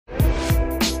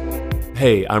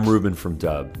Hey, I'm Ruben from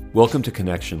Dub. Welcome to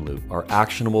Connection Loop, our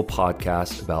actionable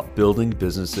podcast about building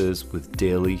businesses with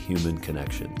daily human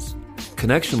connections.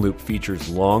 Connection Loop features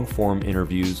long-form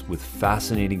interviews with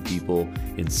fascinating people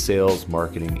in sales,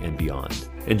 marketing, and beyond.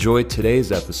 Enjoy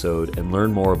today's episode and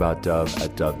learn more about Dub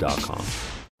at dub.com.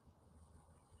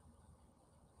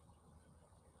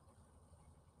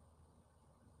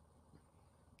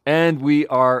 And we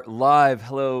are live.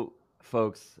 Hello,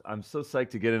 folks. I'm so psyched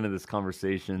to get into this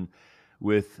conversation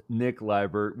with Nick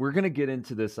Libert. We're going to get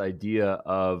into this idea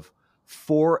of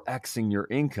 4Xing your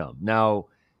income. Now,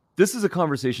 this is a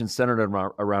conversation centered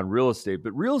around real estate,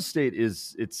 but real estate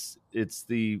is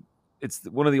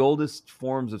one of the oldest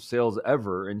forms of sales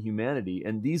ever in humanity,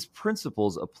 and these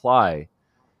principles apply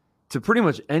to pretty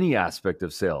much any aspect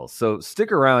of sales. So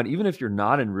stick around, even if you're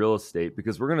not in real estate,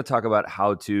 because we're going to talk about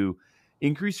how to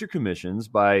increase your commissions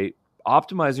by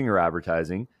optimizing your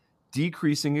advertising,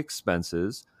 decreasing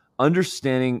expenses,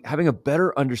 having a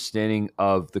better understanding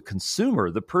of the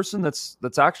consumer, the person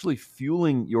that's actually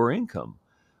fueling your income.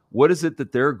 What is it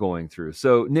that they're going through?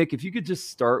 So, Nick, if you could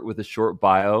just start with a short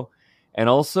bio and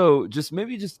also just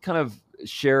kind of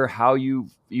share how you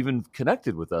even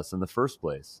connected with us in the first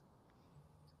place.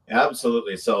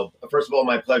 Absolutely. So, first of all,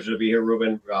 my pleasure to be here,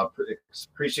 Ruben.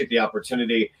 Appreciate the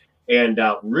opportunity and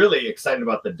really excited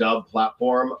about the Dub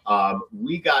platform.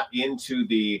 We got into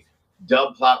the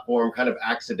Dub platform kind of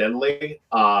accidentally.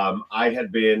 I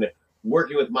had been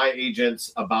working with my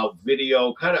agents about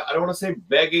video, I don't want to say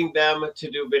begging them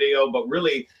to do video, but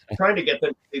really trying to get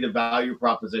them to see the value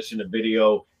proposition of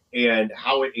video and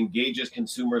how it engages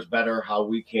consumers better, how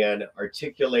we can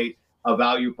articulate a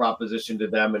value proposition to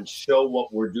them and show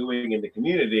what we're doing in the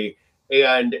community.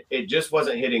 And it just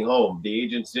wasn't hitting home. The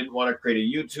agents didn't want to create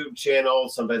a YouTube channel.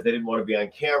 Sometimes they didn't want to be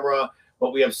on camera.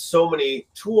 But we have so many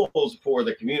tools for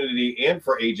the community and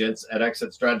for agents at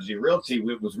Exit Strategy Realty.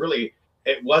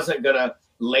 It wasn't going to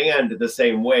land the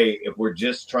same way if we're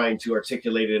just trying to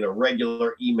articulate it in a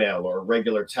regular email or a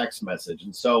regular text message.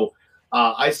 And so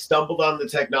I stumbled on the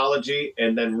technology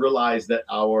and then realized that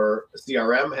our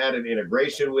CRM had an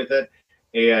integration with it.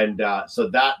 And so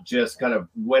that just kind of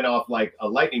went off like a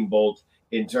lightning bolt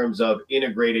in terms of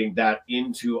integrating that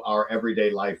into our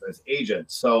everyday life as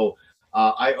agents. So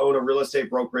I own a real estate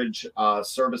brokerage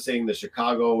servicing the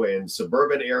Chicago and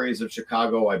suburban areas of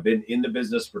Chicago. I've been in the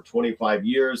business for 25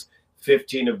 years,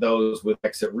 15 of those with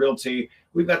Exit Realty.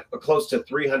 We've got close to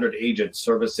 300 agents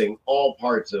servicing all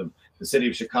parts of the city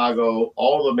of Chicago,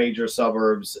 all the major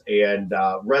suburbs, and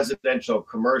residential,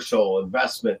 commercial,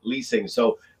 investment, leasing.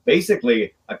 So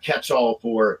basically a catch-all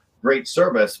for great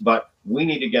service, but we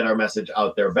need to get our message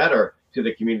out there better to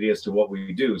the community as to what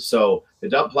we do. So the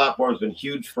Dub platform has been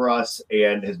huge for us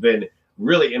and has been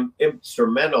really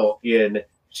instrumental in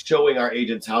showing our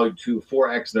agents how to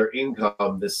 4X their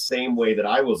income the same way that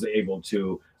I was able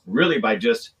to, really by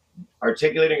just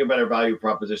articulating a better value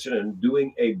proposition and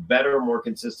doing a better, more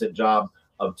consistent job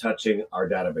of touching our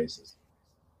databases.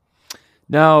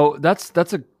 Now, that's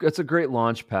a great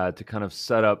launch pad to kind of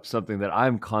set up something that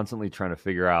I'm constantly trying to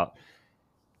figure out.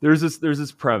 There's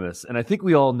this premise, and I think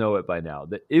we all know it by now,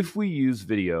 that if we use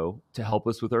video to help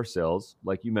us with our sales,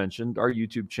 like you mentioned, our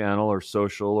YouTube channel or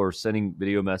social or sending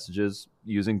video messages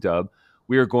using Dub,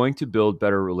 we are going to build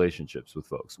better relationships with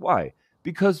folks. Why?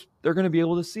 Because they're going to be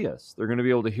able to see us. They're going to be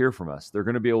able to hear from us. They're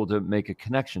going to be able to make a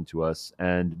connection to us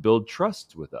and build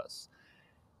trust with us.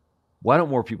 Why don't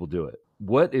more people do it?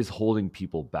 What is holding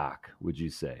people back, would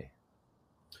you say?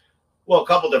 Well, a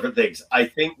couple different things. I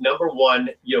think number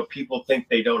one, people think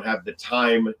they don't have the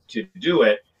time to do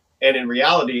it. And in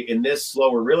reality, in this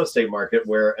slower real estate market,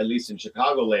 where at least in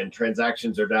Chicagoland,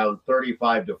 transactions are down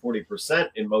 35 to 40%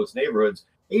 in most neighborhoods,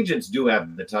 agents do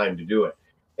have the time to do it.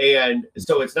 And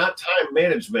so it's not time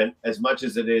management as much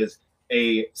as it is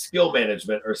a skill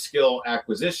management or skill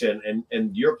acquisition.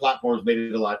 And your platform's made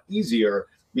it a lot easier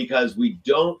because we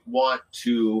don't want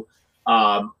to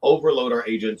overload our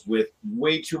agents with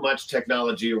way too much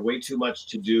technology or way too much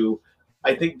to do.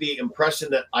 I think the impression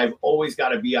that I've always got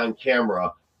to be on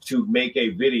camera to make a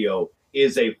video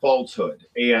is a falsehood.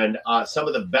 And some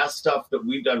of the best stuff that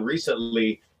we've done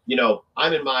recently,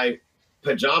 I'm in my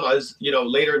pajamas,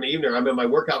 later in the evening, I'm in my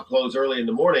workout clothes early in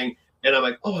the morning, and I'm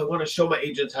like, oh, I want to show my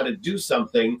agents how to do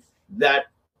something that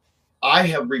I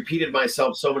have repeated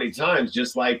myself so many times,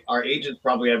 just like our agents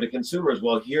probably have to consumers.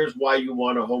 Well, here's why you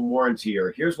want a home warranty,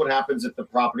 or here's what happens if the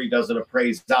property doesn't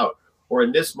appraise out, or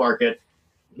in this market,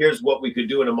 here's what we could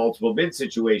do in a multiple bid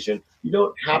situation. You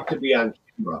don't have to be on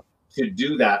camera to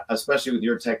do that, especially with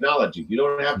your technology. You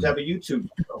don't have to have a YouTube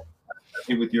channel,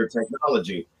 especially with your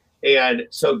technology. And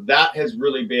so that has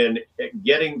really been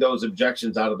getting those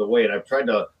objections out of the way. And I've tried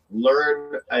to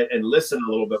learn and listen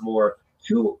a little bit more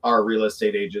to our real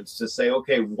estate agents to say,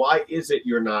 okay, why is it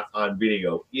you're not on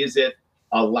video? Is it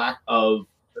a lack of,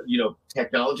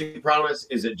 technology prowess?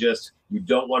 Is it just you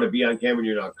don't want to be on camera and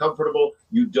you're not comfortable?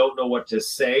 You don't know what to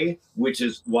say, which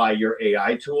is why your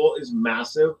AI tool is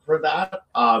massive for that.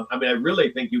 I mean, I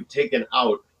really think you've taken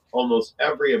out almost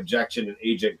every objection an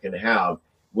agent can have,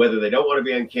 whether they don't want to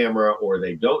be on camera or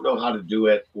they don't know how to do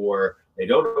it or they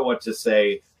don't know what to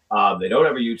say. They don't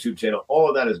have a YouTube channel. All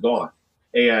of that is gone.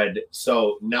 And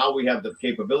so now we have the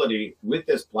capability with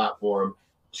this platform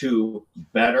to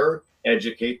better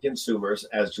educate consumers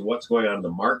as to what's going on in the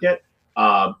market.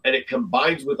 And it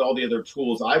combines with all the other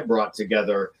tools I brought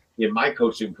together in my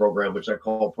coaching program, which I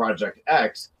call Project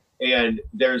X. And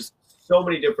there's so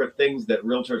many different things that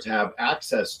realtors have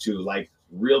access to, like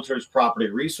Realtors Property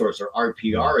Resource, or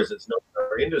RPR as it's known in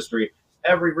our industry.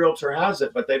 Every realtor has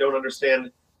it, but they don't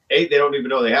understand, they don't even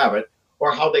know they have it,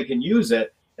 or how they can use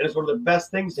it. And it's one of the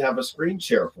best things to have a screen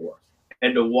share for,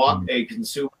 and to walk a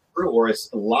consumer through, or a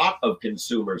lot of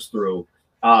consumers through.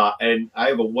 And I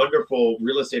have a wonderful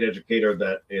real estate educator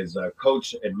that is a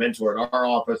coach and mentor at our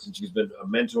office, and she's been a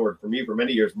mentor for me for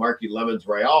many years, Marky Lemons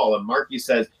Royale. And Marky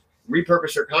says,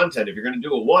 repurpose your content. If you're going to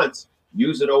do it once,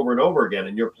 use it over and over again.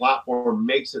 And your platform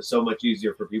makes it so much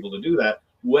easier for people to do that,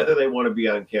 whether they want to be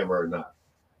on camera or not.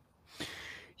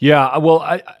 Yeah,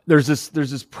 well, there's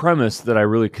this premise that I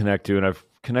really connect to, and I've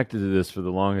connected to this for the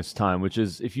longest time, which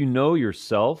is if you know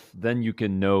yourself, then you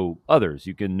can know others.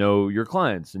 You can know your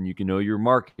clients, and you can know your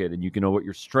market, and you can know what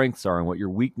your strengths are and what your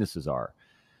weaknesses are.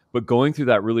 But going through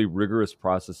that really rigorous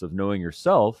process of knowing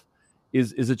yourself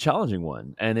is a challenging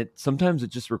one, and sometimes it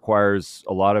just requires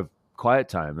a lot of quiet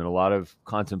time and a lot of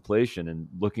contemplation and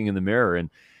looking in the mirror. And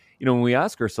when we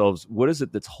ask ourselves, what is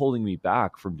it that's holding me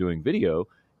back from doing video?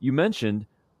 You mentioned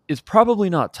is probably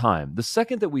not time. The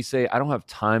second that we say I don't have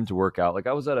time to work out, like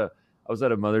I was at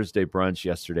a Mother's Day brunch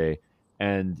yesterday,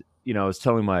 and I was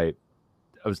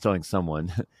telling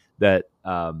someone that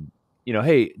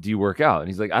hey, do you work out? And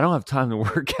he's like, I don't have time to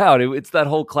work out. It's that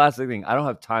whole classic thing. I don't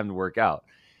have time to work out.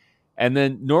 And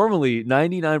then normally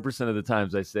 99% of the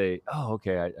times I say, oh,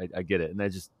 okay, I get it. And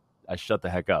I shut the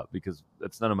heck up because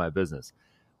that's none of my business.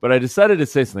 But I decided to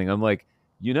say something. I'm like,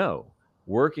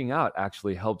 working out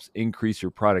actually helps increase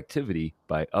your productivity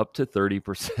by up to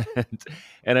 30%.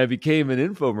 And I became an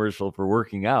infomercial for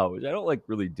working out, which I don't like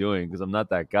really doing because I'm not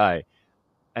that guy.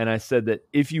 And I said that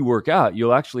if you work out,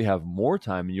 you'll actually have more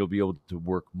time and you'll be able to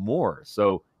work more.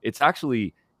 So it's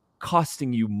actually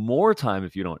costing you more time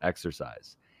if you don't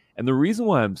exercise. And the reason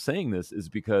why I'm saying this is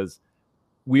because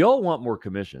we all want more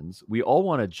commissions. We all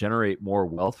want to generate more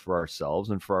wealth for ourselves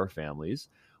and for our families.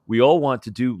 We all want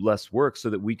to do less work so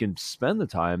that we can spend the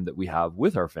time that we have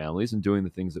with our families and doing the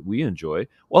things that we enjoy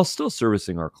while still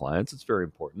servicing our clients. It's very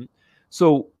important.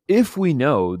 So if we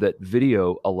know that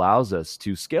video allows us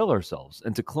to scale ourselves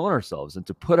and to clone ourselves and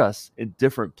to put us in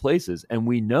different places, and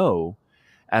we know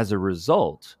as a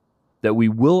result that we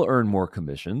will earn more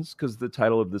commissions, because the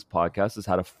title of this podcast is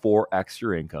how to 4X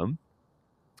your income,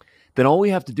 then all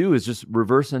we have to do is just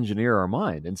reverse engineer our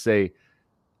mind and say,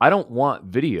 I don't want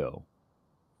video.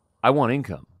 I want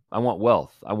income. I want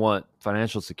wealth. I want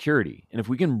financial security. And if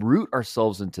we can root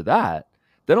ourselves into that,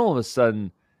 then all of a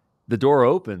sudden the door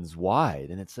opens wide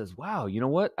and it says, wow, you know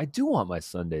what? I do want my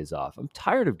Sundays off. I'm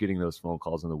tired of getting those phone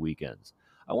calls on the weekends.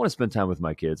 I want to spend time with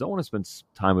my kids. I want to spend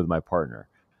time with my partner.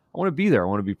 I want to be there. I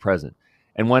want to be present.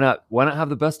 And why not have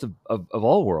the best of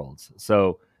all worlds?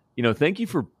 So, thank you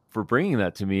for bringing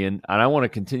that to me. And I want to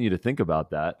continue to think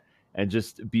about that and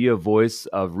just be a voice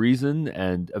of reason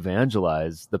and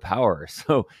evangelize the power.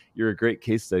 So you're a great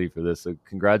case study for this. So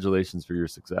congratulations for your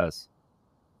success.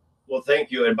 Well, thank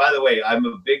you. And by the way, I'm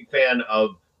a big fan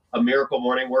of A Miracle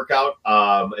Morning Workout.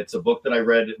 It's a book that I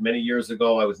read many years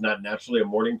ago. I was not naturally a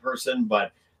morning person,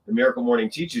 but The Miracle Morning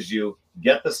teaches you,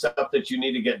 get the stuff that you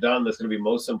need to get done that's going to be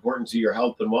most important to your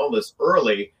health and wellness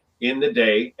early in the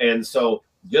day. And so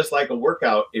just like a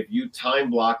workout, if you time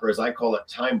block, or as I call it,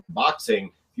 time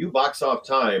boxing, you box off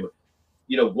time,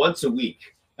 once a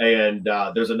week. And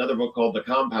there's another book called The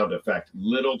Compound Effect.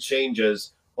 Little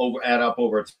changes add up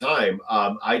over time.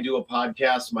 I do a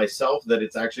podcast myself that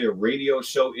it's actually a radio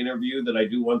show interview that I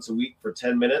do once a week for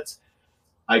 10 minutes.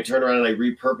 I turn around and I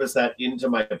repurpose that into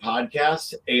my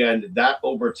podcast. And that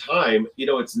over time,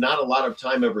 it's not a lot of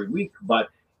time every week, but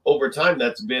over time,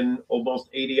 that's been almost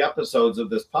 80 episodes of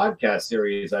this podcast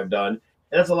series I've done.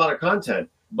 And that's a lot of content.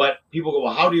 But people go,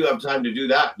 well, how do you have time to do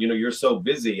that? You're so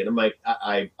busy. And I'm like,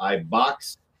 I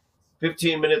box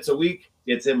 15 minutes a week.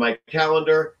 It's in my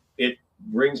calendar. It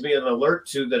brings me an alert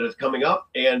to that it's coming up,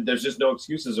 and there's just no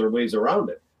excuses or ways around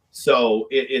it. So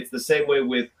it's the same way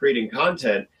with creating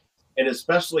content, and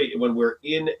especially when we're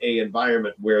in a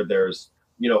environment where there's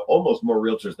almost more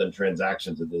realtors than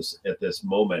transactions at this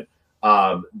moment,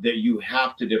 that you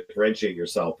have to differentiate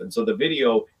yourself. And so the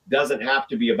video doesn't have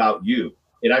to be about you.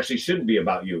 It actually shouldn't be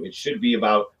about you. It should be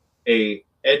about a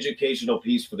educational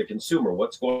piece for the consumer.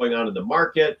 What's going on in the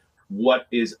market? What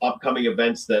is upcoming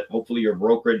events that hopefully your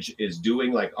brokerage is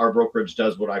doing? Like our brokerage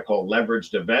does what I call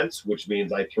leveraged events, which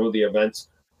means I throw the events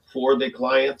for the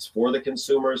clients, for the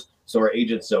consumers, so our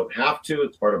agents don't have to.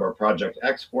 It's part of our Project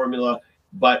X formula.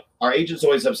 But our agents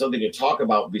always have something to talk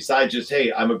about besides just,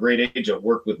 hey, I'm a great agent,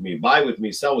 work with me, buy with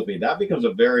me, sell with me. That becomes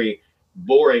a very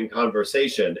boring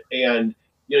conversation. And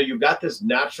you've got this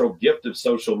natural gift of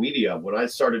social media. When I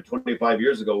started 25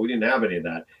 years ago, we didn't have any of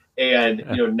that. And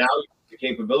now you have the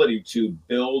capability to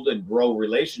build and grow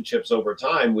relationships over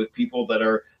time with people that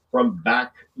are from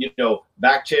back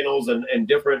channels and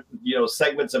different,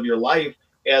 segments of your life,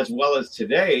 as well as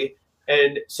today.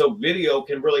 And so video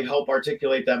can really help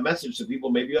articulate that message to people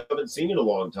maybe you haven't seen in a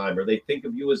long time, or they think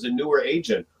of you as a newer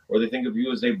agent, or they think of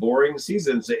you as a boring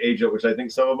seasoned agent, which I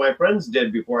think some of my friends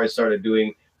did before I started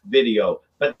doing video.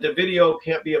 But the video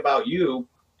can't be about you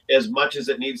as much as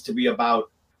it needs to be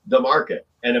about the market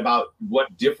and about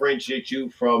what differentiates you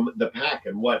from the pack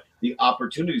and what the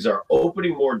opportunities are.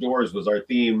 Opening more doors was our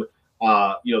theme,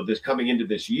 this coming into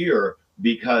this year,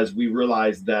 because we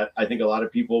realized that I think a lot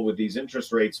of people with these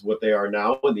interest rates, what they are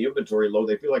now, and the inventory low,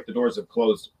 they feel like the doors have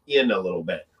closed in a little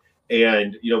bit.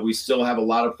 And, we still have a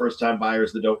lot of first-time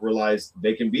buyers that don't realize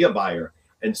they can be a buyer.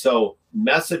 And so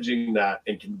messaging that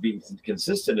and can be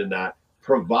consistent in that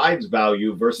provides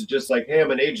value versus just like, hey, I'm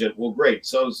an agent. Well, great.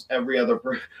 So's every other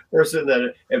person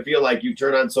that I feel like you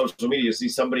turn on social media, you see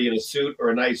somebody in a suit or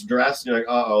a nice dress, and you're like,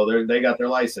 uh-oh, they got their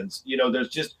license.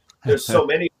 There's so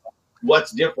many.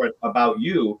 What's different about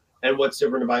you and what's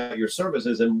different about your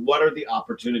services, and what are the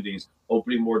opportunities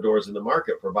opening more doors in the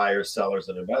market for buyers, sellers,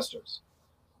 and investors?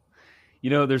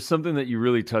 There's something that you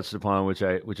really touched upon, which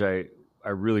I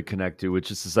really connect to, which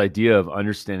is this idea of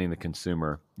understanding the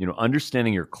consumer,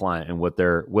 understanding your client and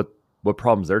what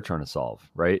problems they're trying to solve,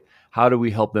 right? How do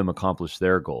we help them accomplish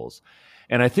their goals?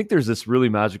 And I think there's this really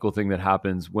magical thing that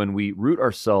happens when we root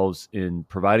ourselves in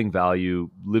providing value,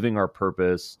 living our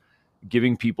purpose,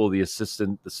 giving people the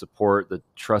assistance, the support, the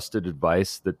trusted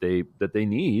advice that they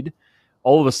need.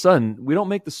 All of a sudden, we don't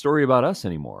make the story about us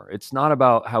anymore. It's not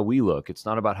about how we look. It's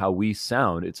not about how we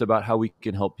sound. It's about how we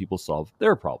can help people solve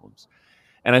their problems.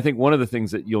 And I think one of the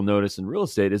things that you'll notice in real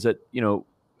estate is that,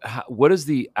 what is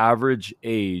the average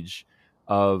age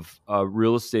of a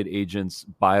real estate agent's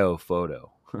bio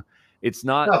photo? It's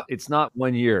not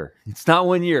 1 year. It's not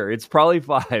 1 year. It's probably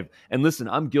 5. And listen,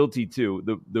 I'm guilty too.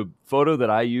 The photo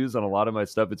that I use on a lot of my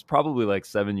stuff, it's probably like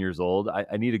 7 years old.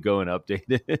 I need to go and update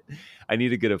it. I need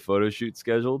to get a photo shoot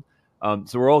scheduled.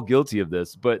 So we're all guilty of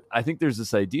this. But I think there's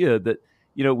this idea that,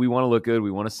 we want to look good, we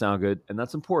want to sound good, and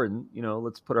that's important.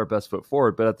 Let's put our best foot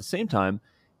forward. But at the same time,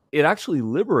 it actually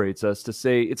liberates us to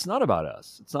say it's not about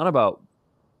us. It's not about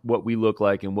what we look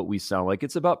like and what we sound like.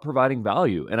 It's about providing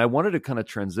value. And I wanted to kind of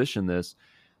transition this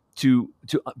to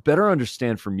better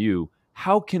understand from you,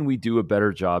 how can we do a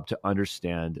better job to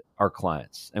understand our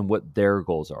clients and what their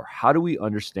goals are? How do we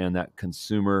understand that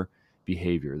consumer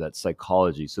behavior, that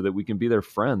psychology, so that we can be their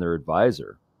friend, their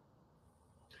advisor?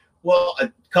 Well,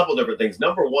 a couple different things.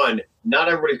 Number one, not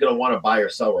everybody's going to want to buy or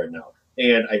sell right now.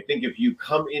 And I think if you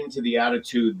come into the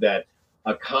attitude that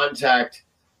a contact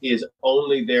is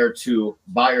only there to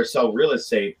buy or sell real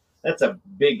estate, that's a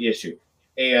big issue.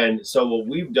 And so what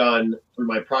we've done through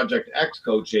my Project X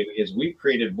coaching is we've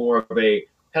created more of a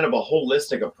kind of a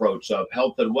holistic approach of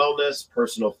health and wellness,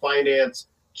 personal finance,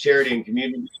 charity and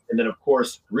community, and then of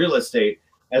course, real estate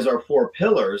as our 4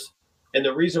 pillars. And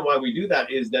the reason why we do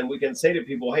that is then we can say to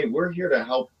people, hey, we're here to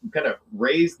help kind of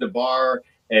raise the bar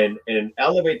and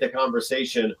elevate the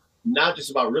conversation, not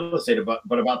just about real estate,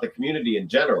 but about the community in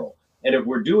general. And if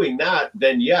we're doing that,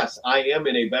 then yes, I am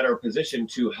in a better position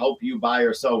to help you buy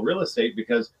or sell real estate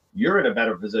because you're in a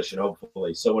better position,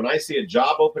 hopefully. So when I see a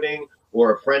job opening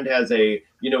or a friend has a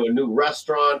new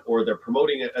restaurant or they're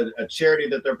promoting a charity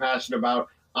that they're passionate about,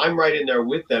 I'm right in there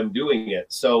with them doing it.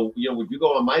 So, if you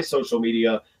go on my social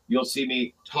media, you'll see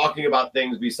me talking about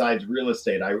things besides real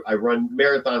estate. I run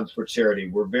marathons for charity.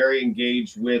 We're very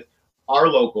engaged with our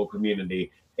local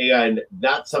community. And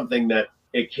that's something that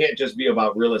it can't just be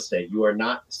about real estate. You are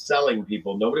not selling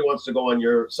people. Nobody wants to go on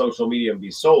your social media and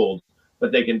be sold,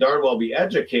 but they can darn well be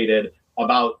educated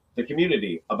about the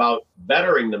community, about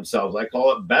bettering themselves. I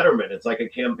call it betterment. It's like a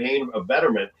campaign of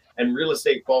betterment. And real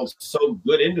estate falls so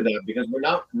good into that because we're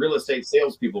not real estate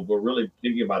salespeople. We're really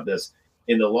thinking about this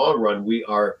in the long run. We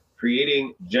are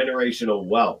creating generational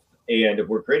wealth. And if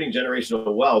we're creating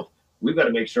generational wealth, we've got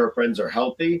to make sure our friends are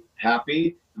healthy,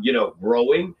 happy,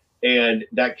 growing. And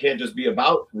that can't just be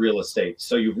about real estate.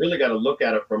 So you've really got to look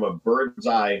at it from a bird's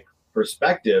eye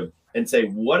perspective and say,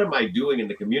 what am I doing in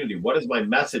the community? What is my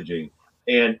messaging?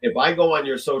 And if I go on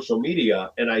your social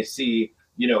media and I see,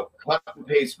 cut and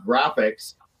paste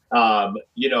graphics,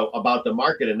 about the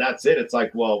market and that's it, it's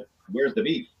like, well, where's the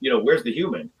beef? Where's the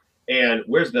human? And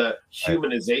where's the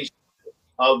humanization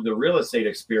of the real estate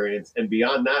experience? And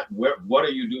beyond that, what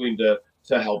are you doing to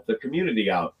help the community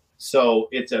out? So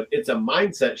it's a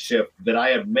mindset shift that I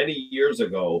had many years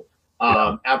ago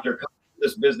after coming to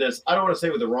this business. I don't want to say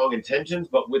with the wrong intentions,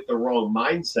 but with the wrong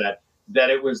mindset, that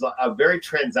it was a very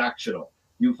transactional.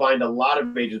 You find a lot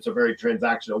of agents are very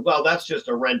transactional. Well, that's just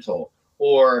a rental,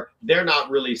 or they're not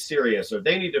really serious, or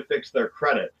they need to fix their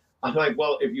credit. I'm like,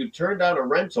 well, if you turn down a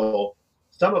rental,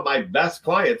 some of my best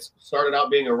clients started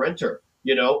out being a renter,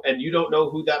 and you don't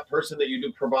know who that person that you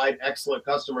do provide excellent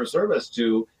customer service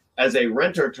to as a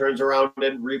renter turns around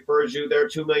and refers you their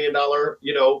 $2 million,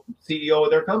 CEO of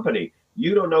their company.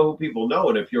 You don't know who people know.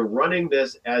 And if you're running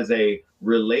this as a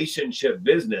relationship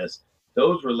business,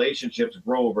 those relationships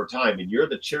grow over time, and you're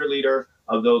the cheerleader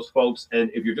of those folks. And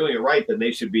if you're doing it right, then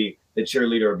they should be the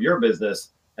cheerleader of your business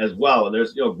as well. And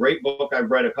there's a great book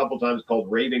I've read a couple times called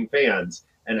Raving Fans,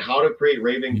 and how to create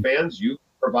raving fans. You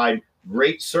provide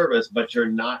great service, but you're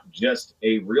not just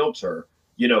a realtor.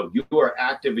 You are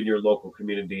active in your local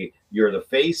community. You're the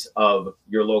face of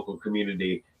your local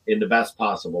community in the best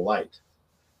possible light.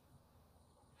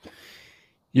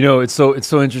 It's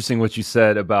so interesting what you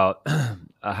said about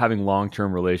having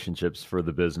long-term relationships for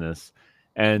the business.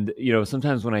 And,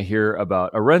 sometimes when I hear about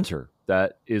a renter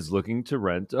that is looking to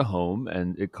rent a home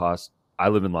and I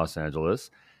live in Los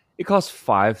Angeles, it costs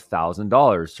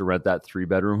 $5,000 to rent that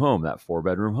 3-bedroom home, that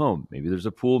 4-bedroom home. Maybe there's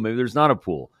a pool, maybe there's not a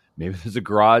pool. Maybe there's a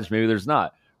garage, maybe there's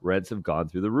not. Rents have gone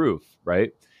through the roof,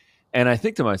 right? And I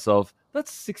think to myself,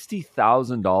 that's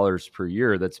 $60,000 per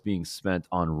year that's being spent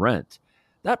on rent.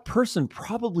 That person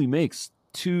probably makes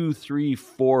 2, 3,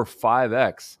 4,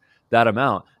 5x that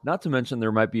amount. Not to mention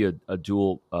there might be a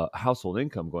dual household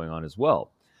income going on as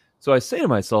well. So I say to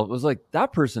myself, it was like,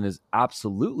 that person is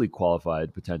absolutely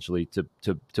qualified potentially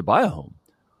to buy a home,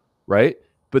 right?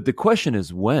 But the question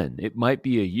is when. It might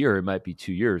be a year, it might be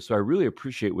 2 years. So I really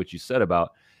appreciate what you said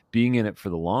about being in it for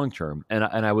the long term. And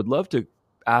I would love to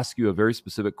ask you a very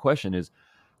specific question: is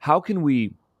how can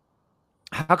we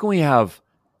have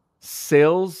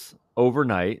sales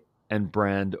overnight and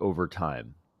brand over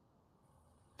time?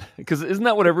 Because isn't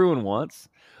that what everyone wants?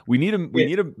 We need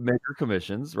to measure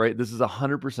commissions, right? This is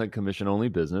 100% commission only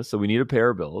business, so we need to pay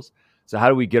our bills. So how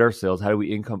do we get our sales? How do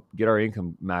we get our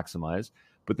income maximized?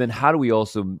 But then how do we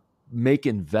also make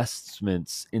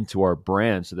investments into our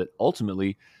brand so that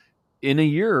ultimately, in a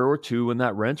year or two, when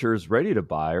that renter is ready to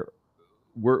buy,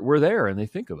 we're there and they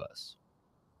think of us?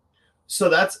 So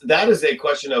that is a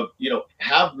question of,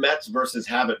 have Mets versus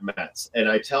haven't Mets. And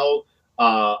I tell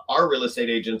our real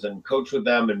estate agents and coach with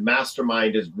them and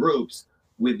mastermind as groups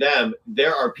with them,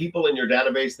 there are people in your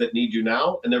database that need you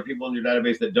now, and there are people in your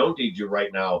database that don't need you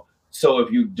right now. So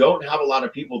if you don't have a lot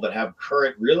of people that have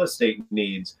current real estate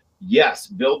needs, yes,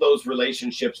 build those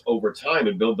relationships over time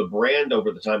and build the brand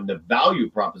over the time, the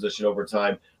value proposition over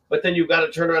time. But then you've got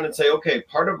to turn around and say, okay,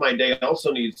 part of my day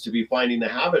also needs to be finding the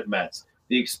haven't Mets,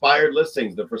 the expired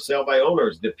listings, the for sale by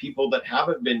owners, the people that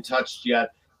haven't been touched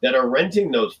yet that are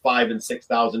renting those $5,000 and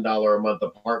 $6,000 a month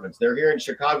apartments. They're here in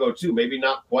Chicago too, maybe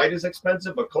not quite as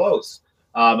expensive, but close.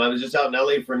 I was just out in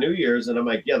LA for New Year's, and I'm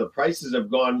like, yeah, the prices have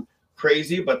gone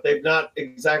crazy, but they've not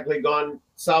exactly gone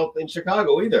south in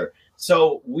Chicago either.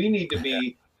 So we need to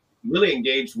be really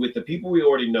engaged with the people we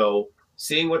already know,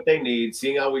 seeing what they need,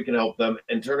 seeing how we can help them,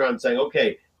 and turn around and saying,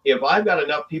 okay, if I've got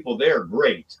enough people there,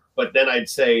 great. But then I'd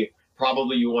say,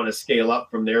 probably you want to scale up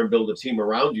from there and build a team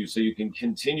around you so you can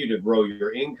continue to grow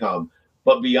your income.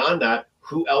 But beyond that,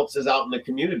 who else is out in the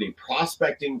community?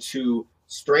 Prospecting to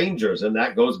strangers, and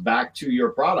that goes back to your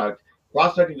product.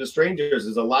 Prospecting to strangers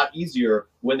is a lot easier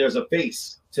when there's a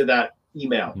face to that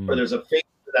email or there's a face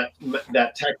to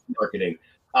that text marketing.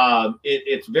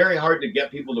 It's very hard to get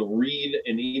people to read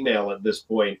an email at this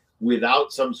point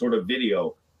without some sort of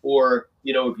video. Or,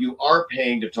 if you are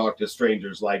paying to talk to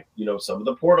strangers, like, some of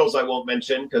the portals I won't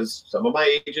mention because some of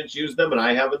my agents use them and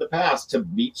I have in the past to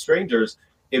meet strangers.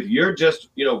 If you're just,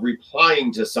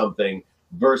 replying to something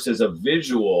versus a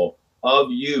visual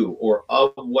of you or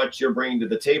of what you're bringing to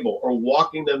the table or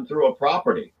walking them through a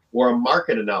property. or a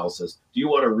market analysis. Do you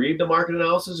want to read the market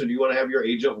analysis, or do you want to have your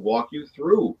agent walk you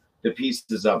through the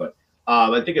pieces of it?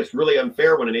 I think it's really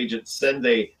unfair when an agent sends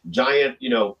a giant,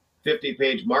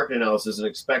 50-page market analysis and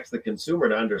expects the consumer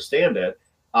to understand it,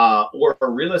 or a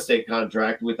real estate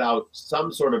contract without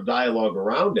some sort of dialogue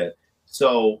around it.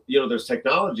 So, there's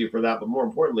technology for that, but more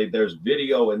importantly, there's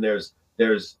video and there's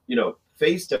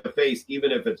face to face,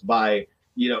 even if it's by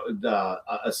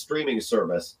a streaming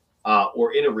service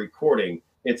or in a recording.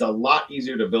 It's a lot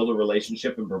easier to build a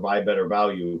relationship and provide better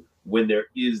value when there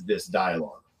is this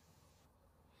dialogue.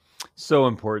 So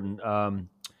important.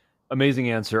 Amazing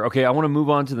answer. Okay, I want to move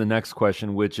on to the next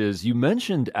question, which is, you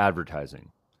mentioned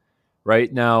advertising,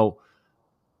 right? Now,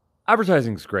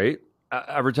 advertising's great.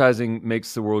 Advertising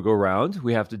makes the world go round.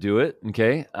 We have to do it.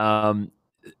 Okay.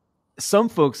 Some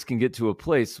folks can get to a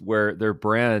place where their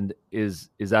brand is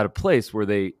at a place where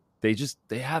they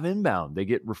have inbound, they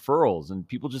get referrals, and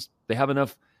people they have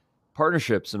enough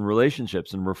partnerships and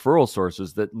relationships and referral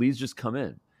sources that leads just come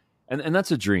in. And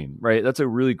that's a dream, right? That's a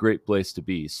really great place to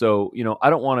be. So, I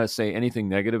don't want to say anything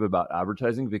negative about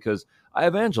advertising because I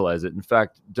evangelize it. In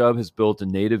fact, Dub has built a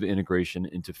native integration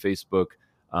into Facebook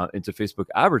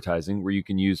advertising, where you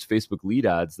can use Facebook lead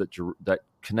ads that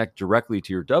connect directly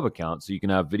to your Dub account. So you can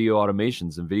have video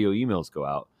automations and video emails go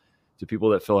out to people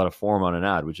that fill out a form on an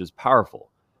ad, which is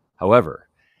powerful. However,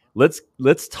 let's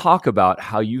talk about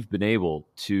how you've been able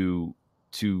to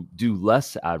do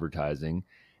less advertising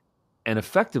and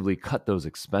effectively cut those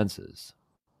expenses.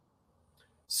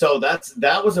 So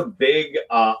that was a big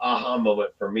aha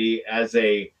moment for me as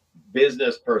a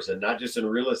business person, not just in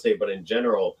real estate, but in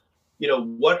general.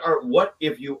 What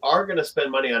if you are going to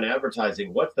spend money on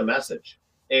advertising, what's the message?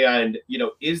 And,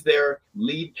 is there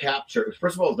lead capture?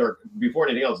 First of all, before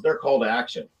anything else, is there a call to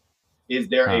action? Is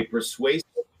there a persuasive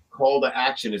call to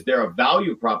action? Is there a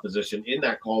value proposition in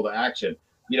that call to action?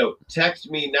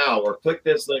 Text me now or click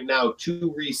this link now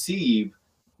to receive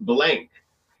blank.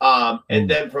 And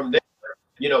then from there,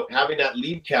 having that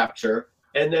lead capture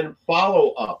and then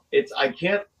follow up. I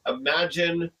can't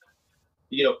imagine,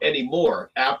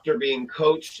 anymore after being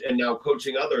coached and now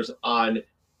coaching others on,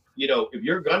 if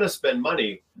you're going to spend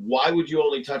money, why would you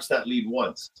only touch that lead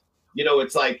once?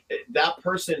 It's like that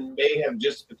person may have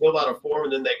just filled out a form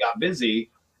and then they got busy,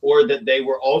 or that they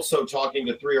were also talking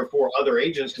to 3 or 4 other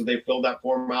agents because they filled that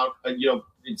form out,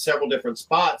 in several different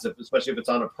spots, especially if it's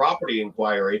on a property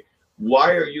inquiry.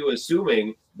 Why are you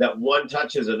assuming that one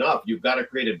touch is enough? You've got to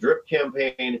create a drip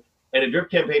campaign, and a drip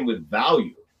campaign with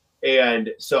value. And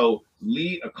so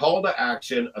a call to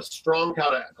action, a strong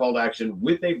call to action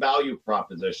with a value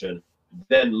proposition,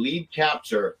 then lead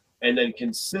capture, and then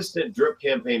consistent drip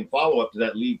campaign follow-up to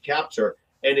that lead capture.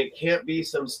 And it can't be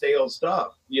some stale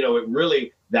stuff.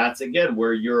 That's again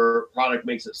where your product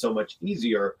makes it so much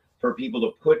easier for people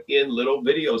to put in little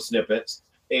video snippets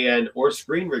or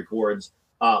screen records,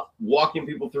 walking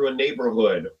people through a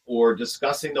neighborhood or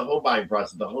discussing the home buying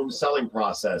process, the home selling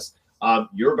process,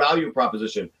 your value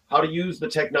proposition, how to use the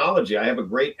technology. I have a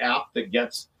great app that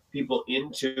gets people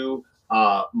into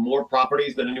more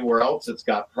properties than anywhere else. It's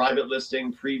got private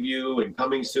listing, preview, and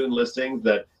coming soon listings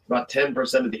that about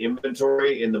 10% of the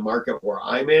inventory in the market where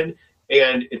I'm in.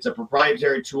 And it's a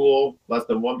proprietary tool. Less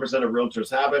than 1% of realtors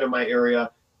have it in my area.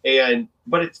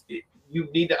 But you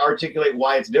need to articulate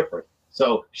why it's different.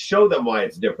 So show them why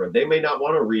it's different. They may not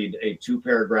want to read a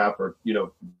 2-paragraph or,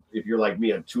 if you're like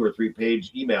me, a 2 or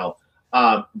 3-page email.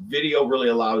 Video really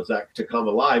allows that to come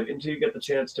alive until you get the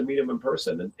chance to meet them in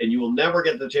person. And you will never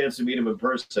get the chance to meet them in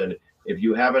person if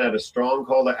you haven't had a strong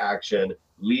call to action,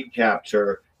 lead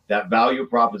capture, that value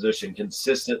proposition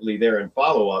consistently there in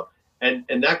follow-up. And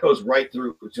that goes right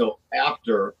through until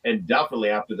after, and definitely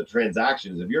after the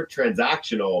transactions. If you're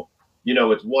transactional,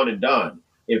 it's one and done.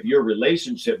 If you're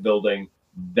relationship building,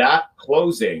 that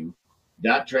closing,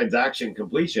 that transaction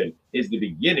completion is the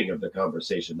beginning of the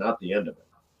conversation, not the end of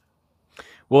it.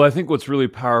 Well, I think what's really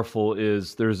powerful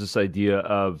is there's this idea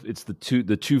of it's the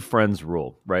two friends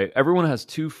rule, right? Everyone has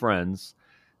 2 friends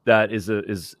that is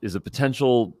a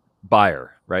potential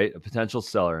buyer, right? A potential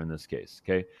seller in this case,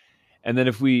 okay? And then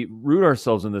if we root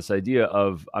ourselves in this idea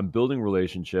of I'm building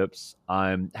relationships,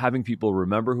 I'm having people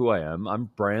remember who I am, I'm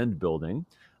brand building,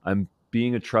 I'm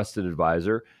being a trusted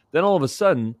advisor, then all of a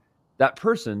sudden that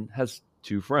person has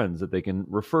 2 friends that they can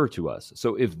refer to us.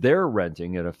 So if they're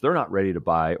renting and if they're not ready to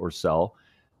buy or sell,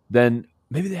 then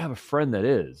maybe they have a friend that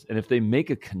is. And if they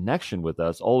make a connection with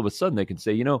us, all of a sudden they can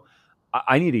say,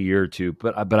 I need a year or 2,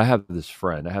 but I have this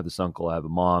friend, I have this uncle, I have a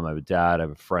mom, I have a dad, I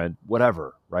have a friend,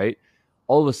 whatever, right?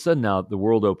 All of a sudden now the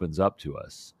world opens up to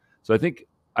us. So I think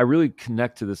I really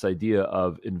connect to this idea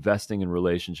of investing in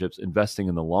relationships, investing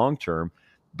in the long term,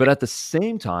 But at the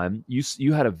same time,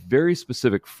 you had a very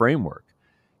specific framework.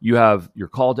 You have your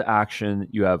call to action,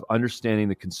 you have understanding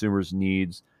the consumer's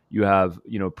needs, you have,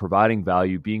 providing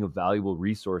value, being a valuable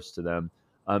resource to them.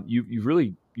 You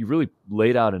really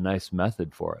laid out a nice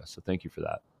method for us. So thank you for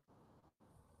that.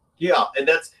 Yeah, and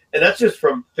that's just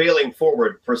from failing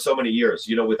forward for so many years.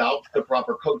 Without the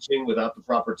proper coaching, without the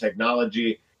proper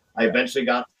technology, I eventually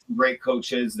got some great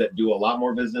coaches that do a lot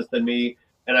more business than me,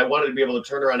 and I wanted to be able to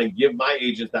turn around and give my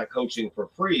agents that coaching for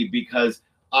free because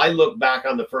I look back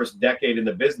on the first decade in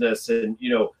the business, and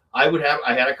I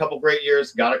had a couple great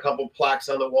years, got a couple plaques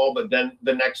on the wall, but then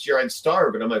the next year I'd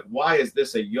starve, and I'm like, why is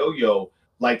this a yo-yo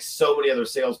like so many other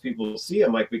salespeople see?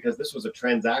 I'm like, because this was a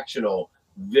transactional,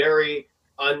 very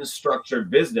unstructured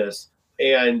business,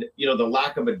 and the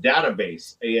lack of a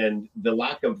database and the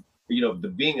lack of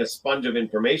the being a sponge of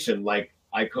information like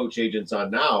I coach agents on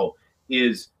now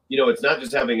is it's not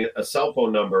just having a cell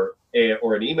phone number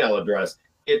or an email address.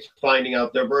 It's finding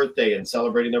out their birthday and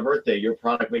celebrating their birthday. Your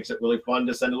product makes it really fun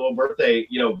to send a little birthday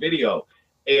video,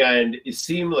 and it's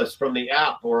seamless from the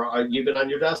app or even on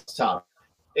your desktop.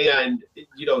 And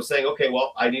saying, okay,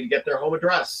 well, I need to get their home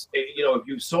address. If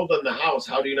you've sold them the house,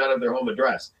 how do you not have their home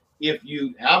address? If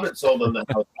you haven't sold them the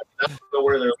house, how do you not know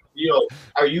where they're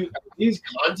are these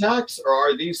contacts, or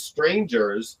are these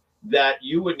strangers that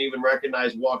you wouldn't even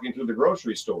recognize walking through the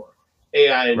grocery store?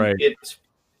 And Right. it's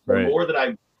the Right. more that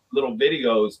I little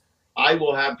videos, I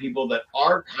will have people that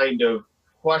are kind of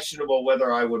questionable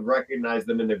whether I would recognize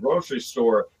them in the grocery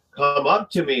store come up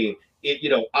to me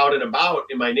out and about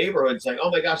in my neighborhood saying,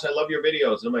 oh my gosh, I love your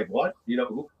videos. And I'm like, what?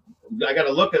 I got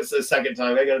to look at this a second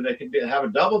time. I got to have a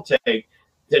double take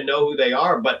to know who they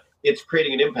are, but it's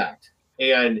creating an impact,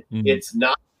 and it's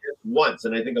not just once.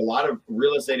 And I think a lot of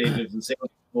real estate agents and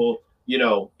salespeople,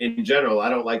 in general, I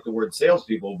don't like the word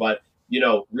salespeople, but,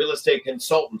 real estate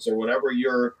consultants or whatever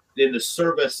you're in the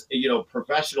service,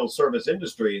 professional service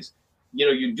industries,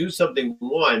 you do something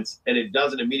once and it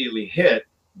doesn't immediately hit.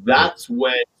 That's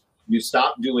when you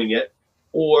stop doing it,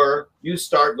 or you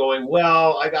start going,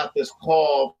 well, I got this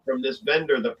call from this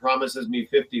vendor that promises me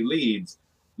 50 leads.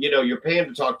 You're paying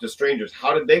to talk to strangers.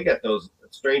 How did they get those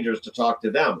strangers to talk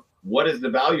to them? What is the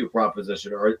value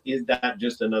proposition? Or is that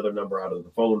just another number out of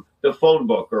the phone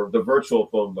book or the virtual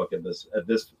phone book at this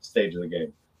stage of the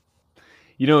game?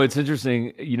 It's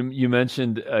interesting. You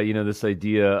mentioned, this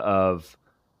idea of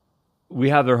we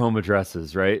have their home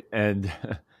addresses, right? And,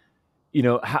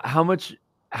 how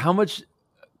much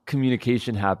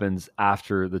communication happens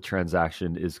after the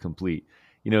transaction is complete?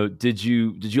 Did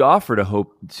you offer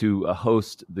to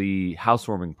host the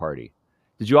housewarming party?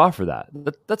 Did you offer that?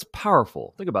 That's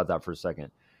powerful. Think about that for a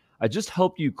second. I just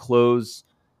helped you close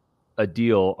a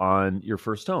deal on your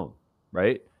first home,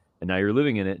 right? And now you're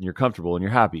living in it and you're comfortable and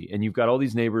you're happy. And you've got all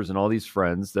these neighbors and all these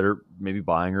friends that are maybe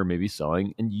buying or maybe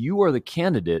selling. And you are the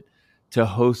candidate to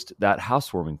host that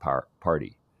housewarming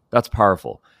party. That's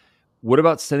powerful. What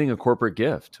about sending a corporate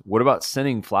gift? What about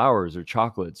sending flowers or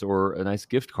chocolates or a nice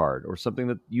gift card or something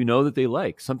that that they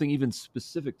like, something even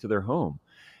specific to their home?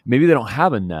 Maybe they don't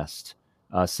have a Nest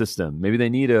system. Maybe they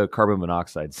need a carbon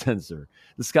monoxide sensor.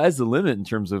 The sky's the limit in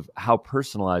terms of how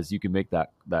personalized you can make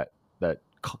that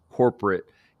corporate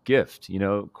gift.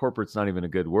 Corporate's not even a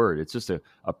good word. It's just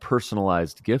a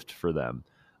personalized gift for them.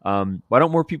 Why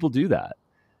don't more people do that?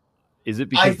 Is it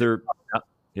because they're?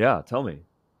 Yeah, tell me.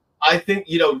 I think,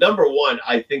 number one,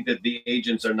 I think that the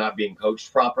agents are not being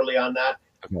coached properly on that.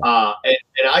 Okay.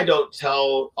 And I don't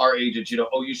tell our agents,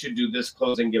 oh, you should do this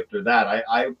closing gift or that.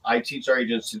 I teach our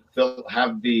agents to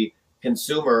have the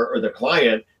consumer or the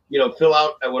client, fill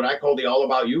out what I call the all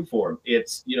about you form.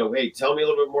 It's, hey, tell me a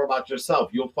little bit more about yourself.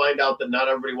 You'll find out that not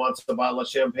everybody wants a bottle of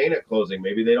champagne at closing.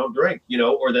 Maybe they don't drink,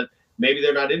 or that maybe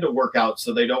they're not into workouts,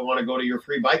 so they don't want to go to your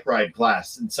free bike ride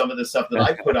class and some of the stuff that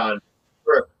I put on.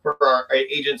 For our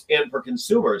agents and for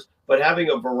consumers, but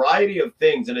having a variety of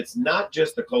things. And it's not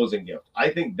just the closing gift. I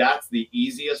think that's the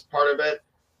easiest part of it.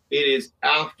 It is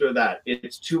after that.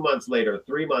 It's 2 months later,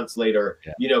 3 months later,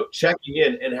 checking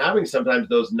in and having sometimes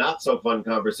those not so fun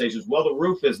conversations. Well, the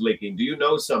roof is leaking. Do you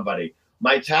know somebody?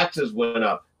 My taxes went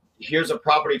up. Here's a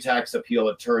property tax appeal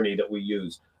attorney that we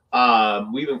use.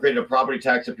 We even created a property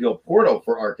tax appeal portal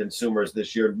for our consumers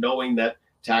this year, knowing that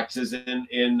taxes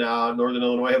in Northern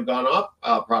Illinois have gone up,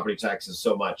 property taxes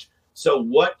so much. So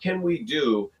what can we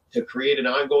do to create an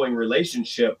ongoing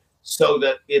relationship so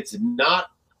that it's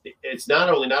not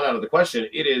only not out of the question,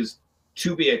 it is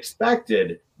to be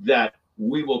expected that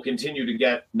we will continue to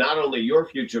get not only your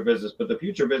future business, but the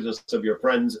future business of your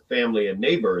friends, family, and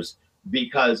neighbors,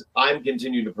 because I'm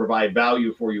continuing to provide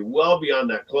value for you well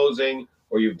beyond that closing,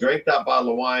 or you've drank that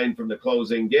bottle of wine from the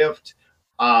closing gift.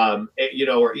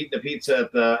 or eating the pizza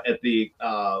at the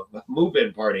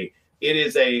move-in party. It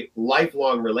is a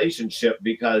lifelong relationship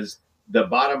because the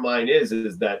bottom line is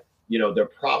that they're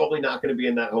probably not going to be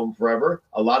in that home forever.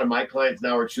 A lot of my clients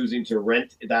now are choosing to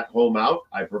rent that home out.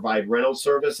 I provide rental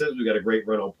services. We got a great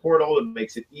rental portal that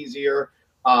makes it easier.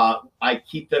 I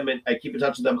keep in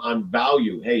touch with them on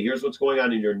value. Hey, here's what's going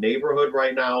on in your neighborhood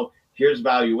right now. Here's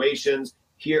valuations.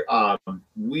 Here,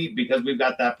 because we've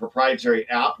got that proprietary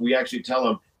app, we actually tell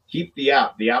them keep the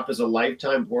app. The app is a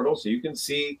lifetime portal, so you can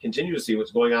continue to see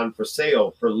what's going on for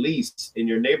sale, for lease in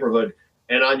your neighborhood,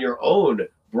 and on your own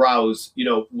browse.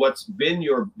 What's been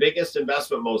your biggest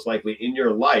investment, most likely in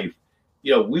your life.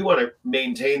 We want to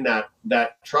maintain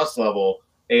that trust level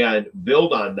and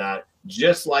build on that,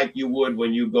 just like you would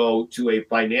when you go to a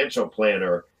financial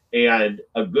planner. And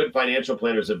a good financial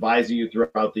planner is advising you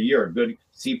throughout the year. Good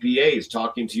CPAs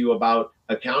talking to you about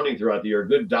accounting throughout the year.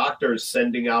 Good doctors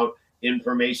sending out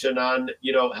information on,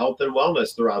 health and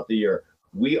wellness throughout the year.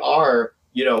 We are,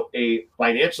 a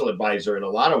financial advisor in a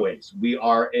lot of ways. We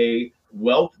are a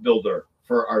wealth builder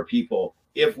for our people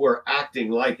if we're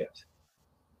acting like it.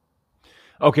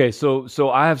 Okay, so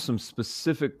I have some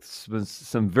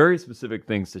very specific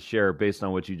things to share based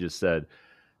on what you just said.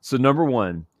 So number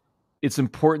one, it's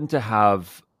important to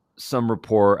have some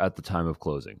rapport at the time of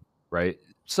closing, right?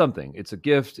 Something. It's a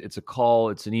gift. It's a call.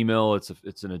 It's an email.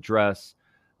 It's an address.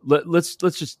 Let's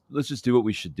just do what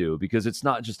we should do, because it's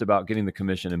not just about getting the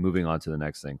commission and moving on to the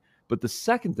next thing. But the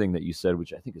second thing that you said,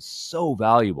 which I think is so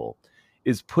valuable,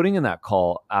 is putting in that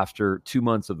call after 2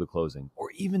 months of the closing,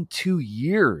 or even 2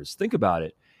 years. Think about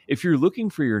it. If you're looking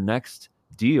for your next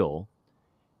deal,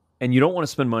 and you don't want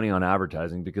to spend money on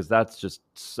advertising, because that's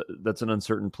an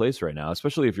uncertain place right now,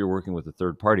 especially if you're working with a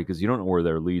third party, because you don't know where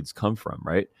their leads come from,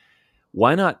 right?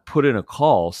 Why not put in a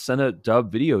call, send a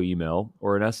Dub video email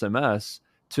or an SMS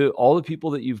to all the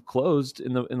people that you've closed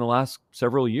in the last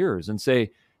several years and say,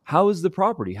 how is the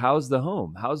property? How's the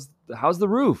home? How's the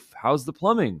roof? How's the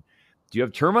plumbing? Do you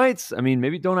have termites? I mean,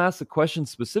 maybe don't ask the question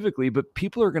specifically, but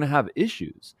people are going to have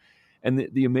issues. And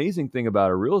the amazing thing about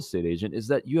a real estate agent is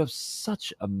that you have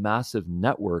such a massive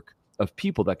network of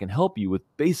people that can help you with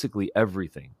basically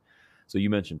everything. So you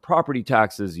mentioned property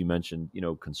taxes, you mentioned,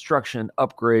 construction,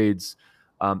 upgrades.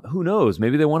 Who knows?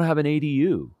 Maybe they want to have an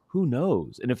ADU. Who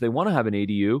knows? And if they want to have an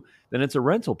ADU, then it's a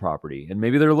rental property. And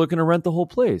maybe they're looking to rent the whole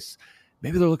place.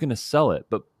 Maybe they're looking to sell it.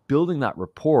 But building that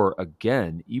rapport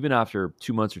again, even after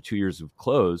 2 months or 2 years of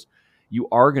close, you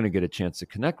are going to get a chance to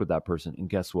connect with that person. And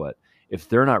guess what? If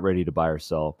they're not ready to buy or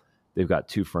sell, they've got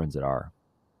two friends that are.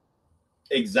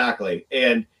 Exactly.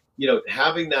 And,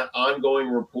 having that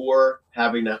ongoing rapport,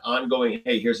 having that ongoing,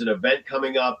 hey, here's an event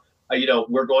coming up.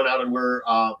 We're going out and we're,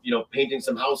 painting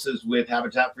some houses with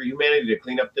Habitat for Humanity to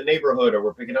clean up the neighborhood, or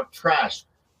we're picking up trash.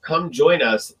 Come join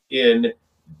us in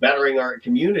bettering our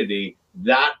community.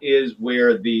 That is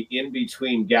where the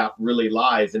in-between gap really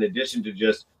lies, in addition to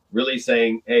just really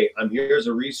saying, hey, here's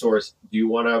a resource. Do you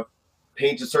want to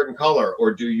paint a certain color,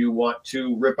 or do you want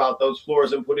to rip out those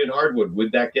floors and put in hardwood?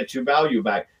 Would that get you value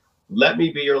back? Let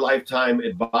me be your lifetime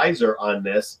advisor on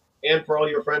this, and for all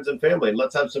your friends and family. And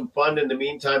let's have some fun in the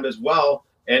meantime as well,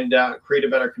 and create a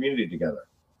better community together.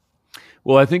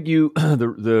 Well, I think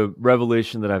the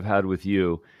revelation that I've had with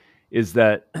you is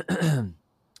that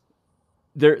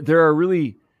there are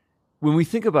really, when we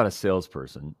think about a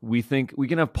salesperson, we think we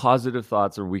can have positive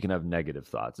thoughts or we can have negative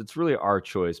thoughts. It's really our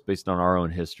choice based on our own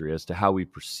history as to how we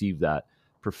perceive that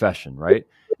profession, right?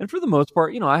 And for the most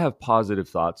part, I have positive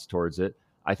thoughts towards it.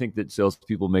 I think that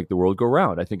salespeople make the world go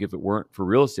round. I think if it weren't for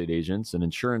real estate agents and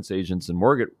insurance agents and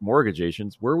mortgage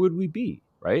agents, where would we be,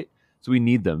 right? So we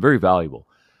need them, very valuable.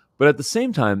 But at the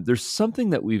same time, there's something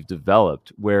that we've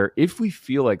developed where if we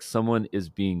feel like someone is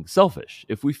being selfish,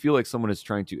 if we feel like someone is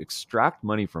trying to extract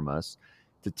money from us,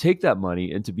 to take that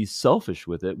money and to be selfish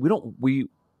with it,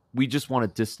 we just want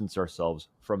to distance ourselves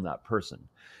from that person.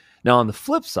 Now, on the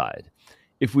flip side,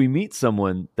 if we meet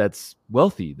someone that's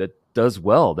wealthy, that does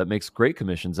well, that makes great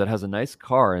commissions, that has a nice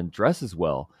car and dresses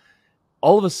well,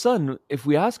 all of a sudden, if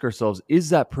we ask ourselves, is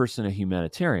that person a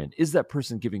humanitarian? Is that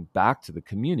person giving back to the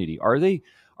community? Are they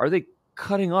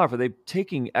cutting off? Are they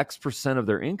taking X percent of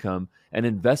their income and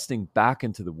investing back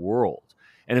into the world?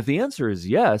 And if the answer is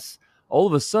yes, all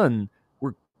of a sudden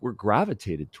we're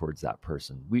gravitated towards that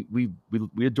person. We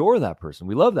adore that person.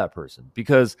 We love that person,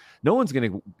 because no one's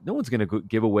going to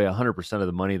give away 100% of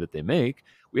the money that they make.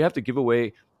 We have to give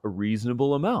away a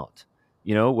reasonable amount,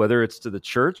 whether it's to the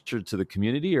church or to the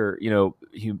community or,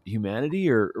 humanity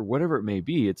or whatever it may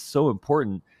be. It's so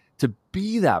important to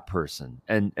be that person.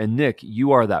 And Nick,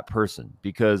 you are that person,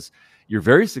 because you're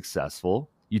very successful.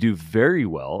 You do very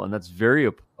well, and that's very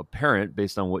apparent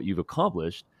based on what you've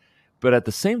accomplished. But at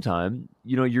the same time,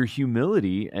 your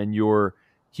humility and your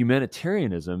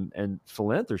humanitarianism and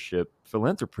philanthropship,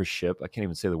 I can't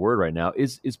even say the word right now,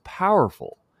 is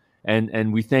powerful.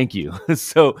 And we thank you.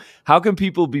 So how can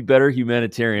people be better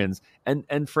humanitarians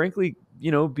and frankly,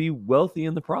 be wealthy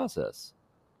in the process?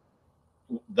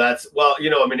 That's well,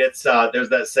 I mean, it's there's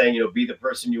that saying, be the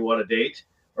person you want to date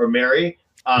or marry.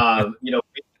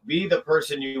 Be the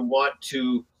person you want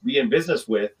to be in business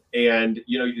with, and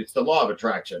it's the law of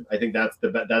attraction. I think that's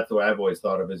the way I've always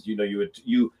thought of is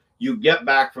you get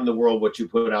back from the world what you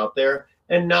put out there,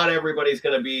 and not everybody's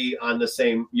going to be on the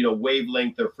same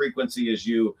wavelength or frequency as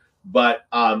you. But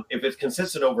if it's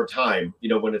consistent over time,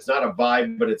 when it's not a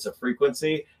vibe but it's a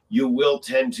frequency, you will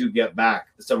tend to get back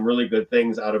some really good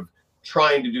things out of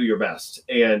trying to do your best.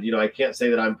 And I can't say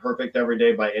that I'm perfect every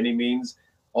day by any means.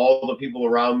 All the people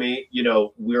around me,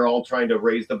 we're all trying to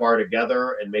raise the bar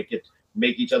together and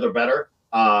make each other better.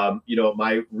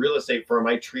 My real estate firm,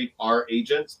 I treat our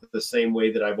agents the same way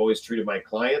that I've always treated my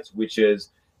clients, which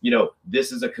is,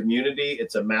 this is a community,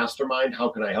 it's a mastermind. How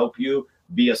can I help you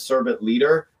be a servant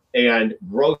leader and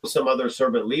grow some other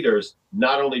servant leaders,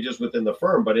 not only just within the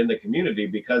firm, but in the community,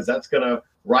 because that's going to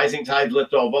rising tides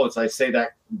lift all boats. I say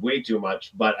that way too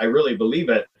much, but I really believe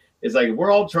it. It's like,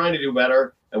 we're all trying to do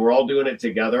better and we're all doing it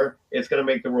together. It's going to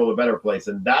make the world a better place.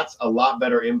 And that's a lot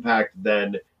better impact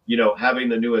than, having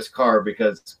the newest car,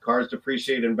 because cars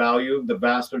depreciate in value, the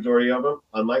vast majority of them,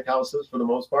 unlike houses for the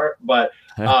most part. But,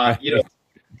 it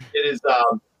is,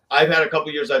 I've had a couple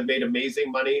of years I've made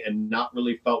amazing money and not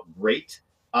really felt great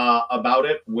about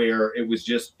it, where it was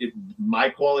just my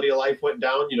quality of life went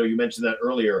down. You mentioned that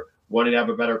earlier, wanting to have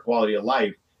a better quality of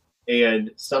life.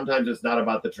 And sometimes it's not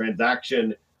about the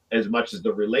transaction as much as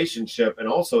the relationship. And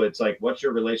also it's like, what's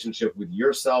your relationship with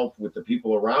yourself, with the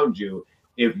people around you?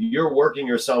 If you're working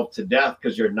yourself to death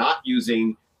because you're not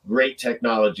using great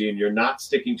technology and you're not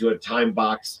sticking to a time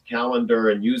box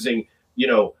calendar and using,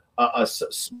 a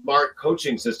smart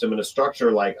coaching system and a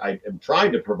structure like I am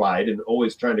trying to provide and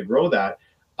always trying to grow that,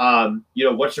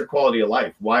 what's your quality of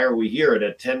life? Why are we here in a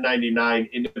 1099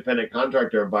 independent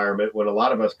contractor environment when a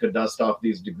lot of us could dust off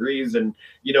these degrees and,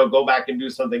 go back and do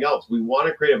something else? We want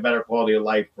to create a better quality of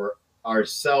life for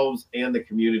ourselves and the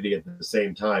community at the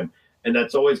same time. And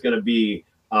that's always going to be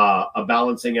a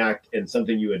balancing act and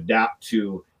something you adapt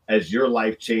to as your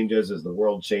life changes, as the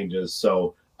world changes.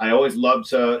 So I always love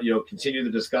to, continue the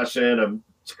discussion. I'm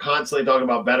constantly talking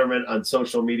about betterment on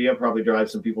social media, probably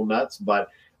drives some people nuts, but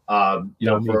for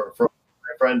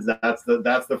my friends, that's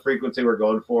the frequency we're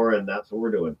going for, and that's what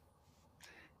we're doing.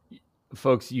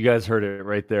 Folks, you guys heard it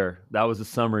right there. That was a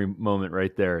summary moment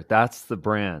right there. That's the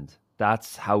brand.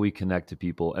 That's how we connect to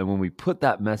people. And when we put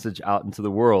that message out into the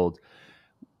world,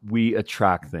 we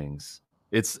attract things.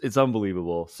 It's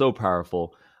unbelievable. So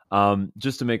powerful.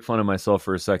 Just to make fun of myself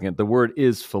for a second, the word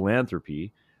is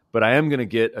philanthropy, but I am going to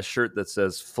get a shirt that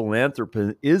says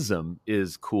philanthropism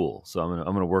is cool. So I'm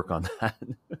going to work on that.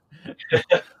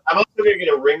 I'm also going to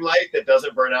get a ring light that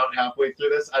doesn't burn out halfway through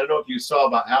this. I don't know if you saw,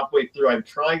 about halfway through, I'm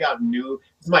trying out this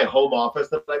is my home office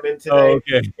that I'm in today. Oh,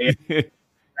 okay. And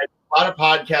a lot of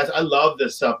podcasts. I love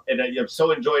this stuff and I've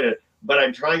so enjoyed it, but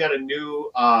I'm trying out a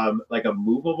new, like a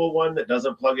movable one that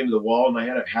doesn't plug into the wall, and I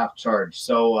had it half charged.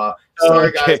 So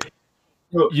sorry, guys.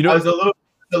 I was a little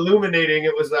illuminating.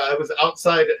 It was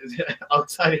outside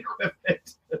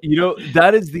equipment.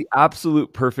 That is the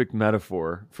absolute perfect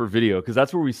metaphor for video, because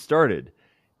that's where we started.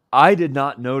 I did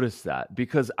not notice that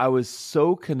because I was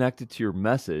so connected to your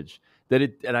message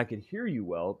and I could hear you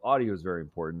well. Audio is very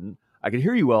important. I could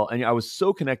hear you well, and I was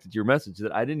so connected to your message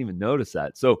that I didn't even notice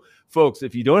that. So, folks,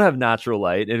 if you don't have natural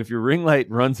light, and if your ring light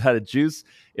runs out of juice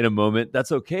in a moment,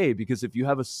 that's okay, because if you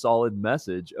have a solid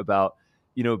message about,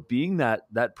 being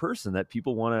that person that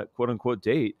people want to quote unquote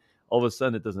date, all of a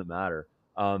sudden it doesn't matter.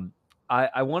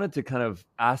 I wanted to kind of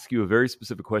ask you a very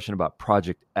specific question about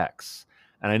Project X,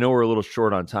 and I know we're a little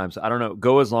short on time, so I don't know.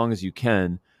 Go as long as you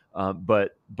can,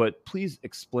 but please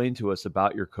explain to us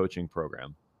about your coaching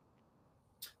program.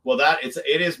 Well,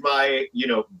 it is my,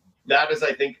 that is,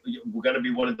 I think, going to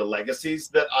be one of the legacies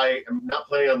that I am not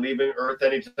planning on leaving Earth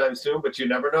anytime soon, but you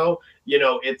never know.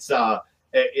 It's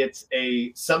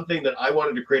something that I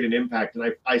wanted to create an impact.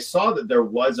 And I saw that there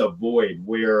was a void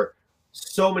where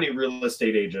so many real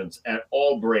estate agents at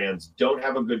all brands don't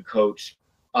have a good coach,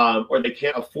 or they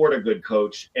can't afford a good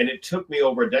coach. And it took me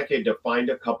over a decade to find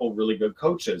a couple really good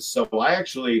coaches. So I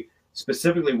actually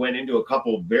specifically went into a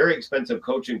couple very expensive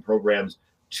coaching programs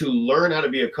to learn how to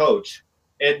be a coach.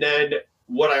 And then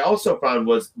what I also found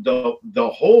was the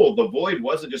void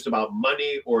wasn't just about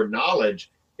money or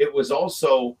knowledge. it was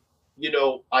also,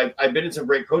 I've been in some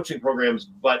great coaching programs,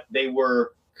 but they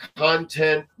were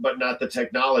content, but not the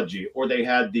technology, or they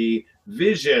had the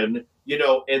vision,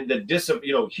 and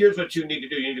the here's what you need to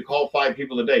do. You need to call 5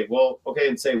 people a day. Well, okay.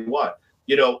 And say what,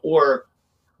 or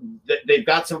they've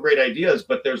got some great ideas,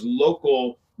 but there's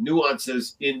local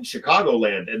nuances in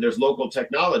Chicagoland and there's local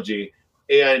technology.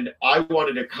 And I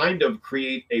wanted to kind of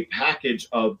create a package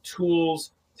of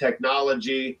tools,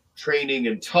 technology, training,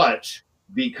 and touch,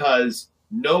 because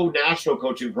no national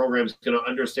coaching program is going to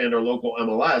understand our local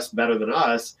MLS better than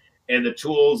us, and the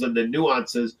tools and the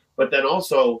nuances. But then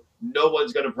also, no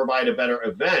one's going to provide a better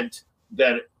event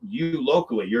than you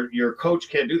locally. Your coach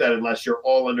can't do that unless you're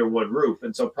all under one roof.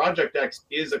 And so Project X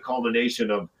is a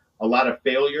culmination of a lot of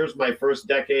failures my first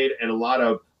decade and a lot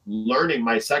of learning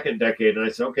my second decade. And I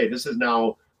said, okay, this is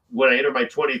now, when I entered my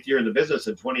 20th year in the business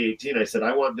in 2018, I said,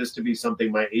 I want this to be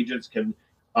something my agents can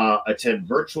attend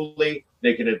virtually.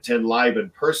 They can attend live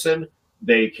in person.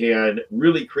 They can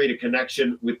really create a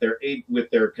connection with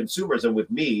their consumers and with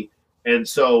me. And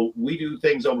so we do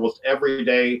things almost every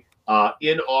day,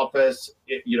 in office,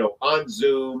 on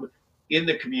Zoom, in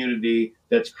the community,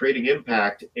 that's creating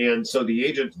impact. And so the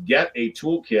agents get a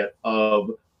toolkit of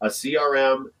a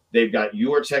CRM. They've got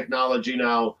your technology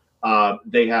now.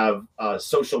 They have a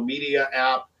social media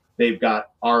app. They've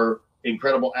got our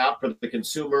incredible app for the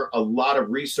consumer, a lot of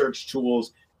research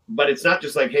tools. But it's not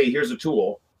just like, hey, here's a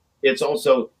tool. It's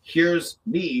also, here's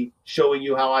me showing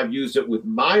you how I've used it with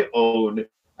my own,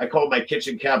 I call it my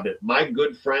kitchen cabinet. My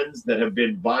good friends that have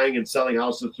been buying and selling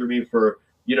houses through me for,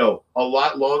 a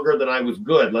lot longer than I was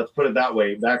good. Let's put it that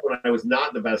way. Back when I was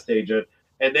not the best agent.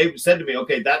 And they said to me,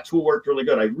 okay, that tool worked really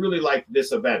good. I really liked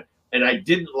this event. And I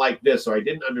didn't like this, or I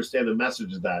didn't understand the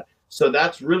message of that. So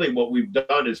that's really what we've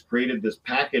done, is created this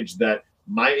package that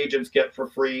my agents get for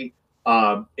free.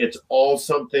 It's all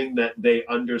something that they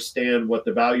understand what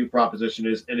the value proposition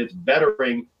is, and it's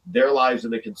bettering their lives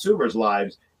and the consumers'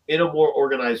 lives in a more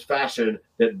organized fashion,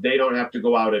 that they don't have to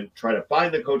go out and try to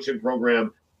find the coaching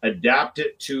program, adapt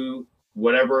it to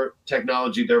whatever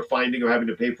technology they're finding or having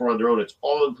to pay for on their own. It's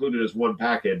all included as one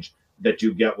package that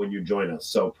you get when you join us.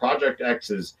 So Project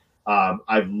X is,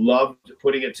 I've loved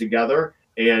putting it together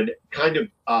and kind of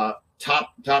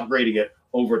top grading it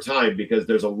over time, because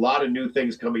there's a lot of new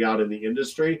things coming out in the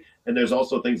industry, and there's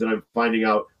also things that I'm finding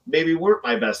out maybe weren't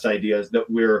my best ideas that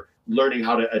we're learning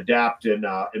how to adapt and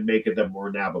make them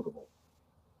more navigable.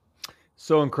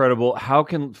 So incredible. How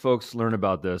can folks learn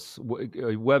about this?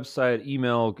 Website,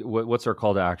 email, what's our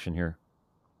call to action here?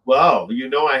 Well,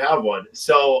 I have one.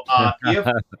 So if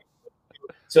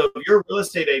you're a real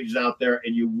estate agent out there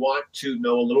and you want to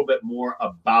know a little bit more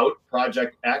about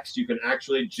Project X, you can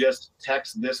actually just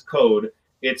text this code.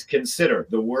 It's consider,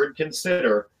 the word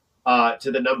consider,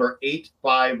 to the number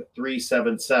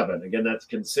 85377. Again, that's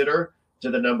consider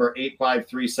to the number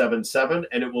 85377,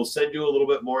 and it will send you a little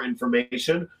bit more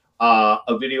information,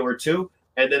 a video or two.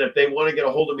 And then if they want to get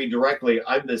a hold of me directly,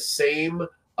 I'm the same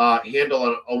handle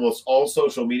on almost all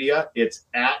social media. It's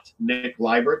at Nick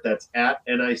Libert. That's at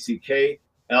NICKLIB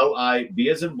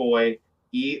as in boy,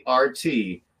 ERT.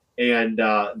 And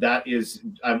that is,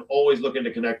 I'm always looking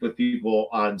to connect with people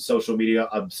on social media.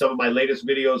 Some of my latest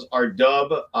videos are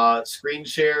dub screen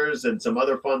shares and some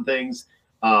other fun things,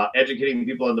 educating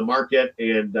people on the market.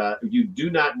 And you do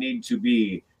not need to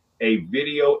be a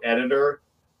video editor.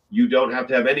 You don't have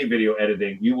to have any video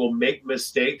editing. You will make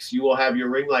mistakes. You will have your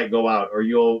ring light go out, or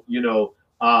you'll,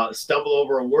 stumble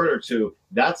over a word or two.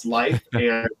 That's life.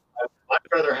 And I'd much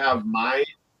rather have my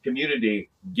community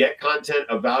get content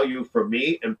of value from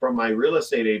me and from my real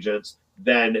estate agents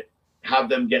than have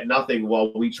them get nothing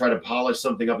while we try to polish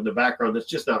something up in the background that's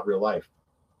just not real life.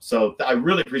 So I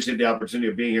really appreciate the opportunity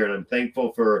of being here, and I'm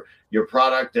thankful for your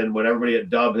product and what everybody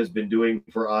at Dub has been doing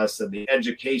for us, and the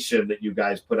education that you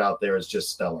guys put out there is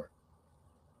just stellar.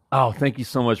 Oh, thank you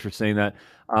so much for saying that.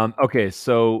 Okay,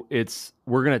 so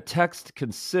we're going to text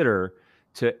consider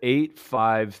to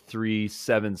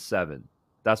 85377.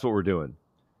 That's what we're doing.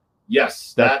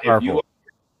 Yes, that if you are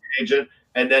an agent,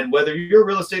 and then whether you're a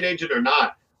real estate agent or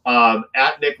not,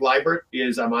 at Nick Libert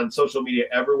I'm on social media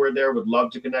everywhere there. Would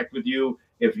love to connect with you.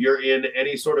 If you're in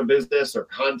any sort of business or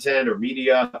content or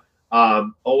media,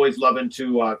 always loving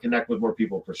to connect with more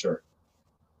people for sure.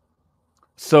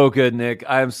 So good, Nick.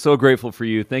 I am so grateful for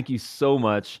you. Thank you so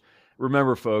much.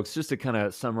 Remember, folks, just to kind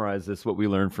of summarize this, what we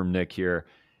learned from Nick here,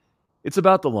 it's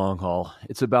about the long haul.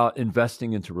 It's about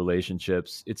investing into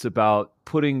relationships. It's about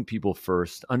putting people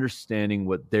first, understanding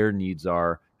what their needs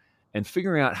are, and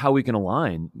figuring out how we can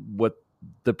align what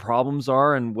the problems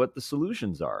are and what the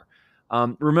solutions are.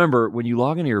 Remember, when you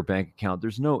log into your bank account,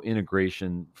 there's no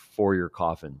integration for your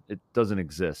coffin. It doesn't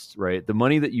exist, right? The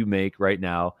money that you make right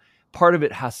now, part of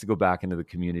it has to go back into the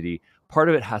community. Part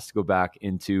of it has to go back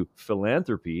into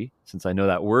philanthropy, since I know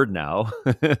that word now.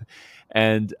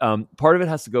 And part of it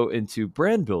has to go into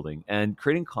brand building and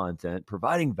creating content,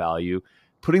 providing value,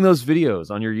 putting those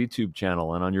videos on your YouTube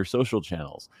channel and on your social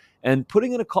channels, and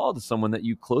putting in a call to someone that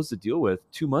you closed a deal with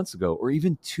 2 months ago or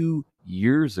even 2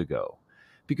 years ago.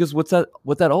 Because what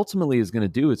that ultimately is going to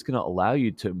do, it's going to allow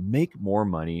you to make more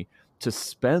money, to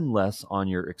spend less on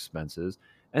your expenses,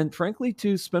 and frankly,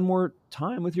 to spend more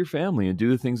time with your family and do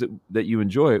the things that you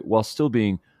enjoy while still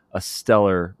being a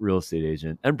stellar real estate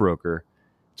agent and broker,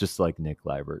 just like Nick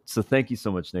Libert. So thank you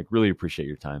so much, Nick. Really appreciate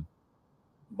your time.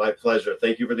 My pleasure.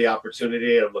 Thank you for the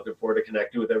opportunity. I'm looking forward to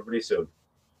connecting with everybody soon.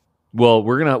 Well,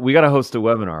 we got to host a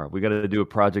webinar. We got to do a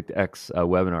Project X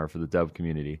webinar for the Dove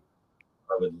community.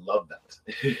 I would love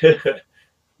that.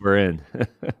 We're in.